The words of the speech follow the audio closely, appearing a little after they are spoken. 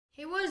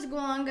Hey, what's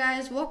going on,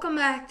 guys? Welcome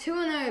back to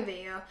another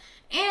video.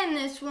 And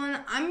this one,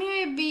 I'm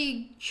going to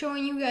be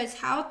showing you guys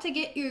how to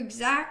get your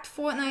exact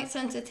Fortnite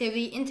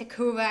sensitivity into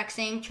KovaaK's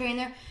aim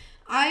trainer.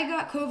 I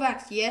got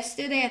KovaaK's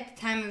yesterday at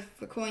the time of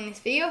recording this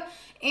video,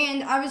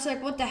 and I was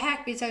like, what the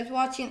heck, because I was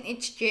watching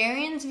It's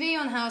Jarian's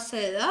video on how to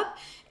set it up,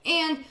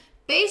 and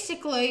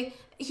basically,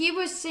 he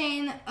was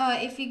saying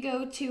if you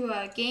go to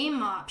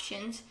game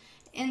options,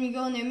 and you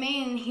go in their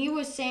main, he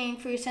was saying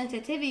for your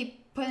sensitivity,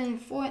 put in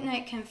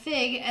Fortnite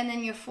config and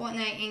then your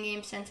Fortnite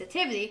in-game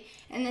sensitivity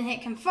and then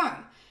hit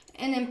confirm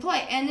and then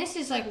play. And this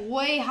is like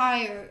way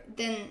higher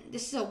than,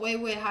 this is a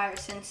way higher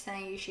sense than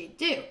I usually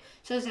do.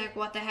 So it's like,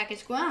 what the heck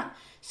is going on?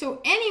 So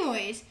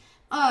anyways,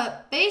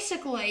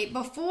 basically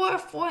before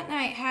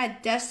Fortnite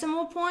had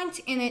decimal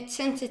points in its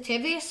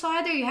sensitivity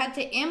slider, you had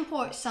to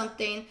import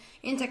something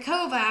into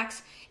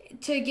KovaaK's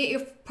to get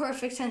your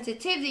perfect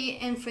sensitivity,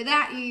 and for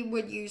that you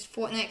would use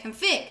Fortnite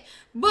config.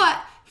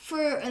 But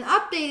for an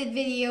updated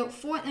video,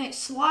 Fortnite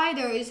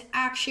slider is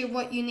actually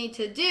what you need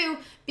to do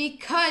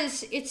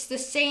because it's the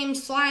same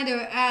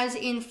slider as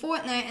in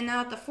Fortnite, and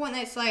now that the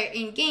Fortnite slider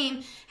in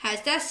game has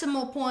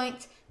decimal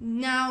points,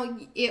 now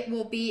it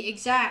will be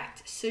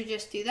exact. So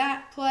just do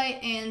that,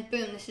 play, and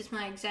boom, this is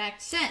my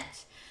exact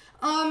sense.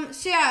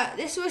 So yeah,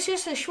 this was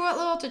just a short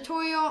little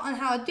tutorial on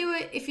how to do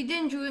it. If you did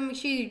enjoy it, make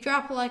sure you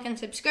drop a like and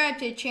subscribe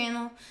to the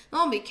channel. And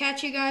I'll be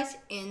catch you guys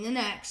in the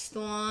next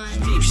one.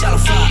 Deep shallow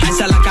fly, I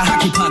sound like a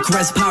hockey puck,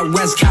 rest power,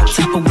 rest count,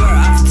 top of world.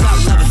 Off the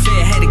top, love it,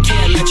 fear, hate it,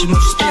 care, let you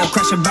move, spill,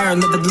 crash and burn,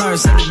 live and learn,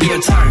 send it be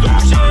your turn.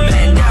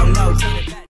 Man down, no,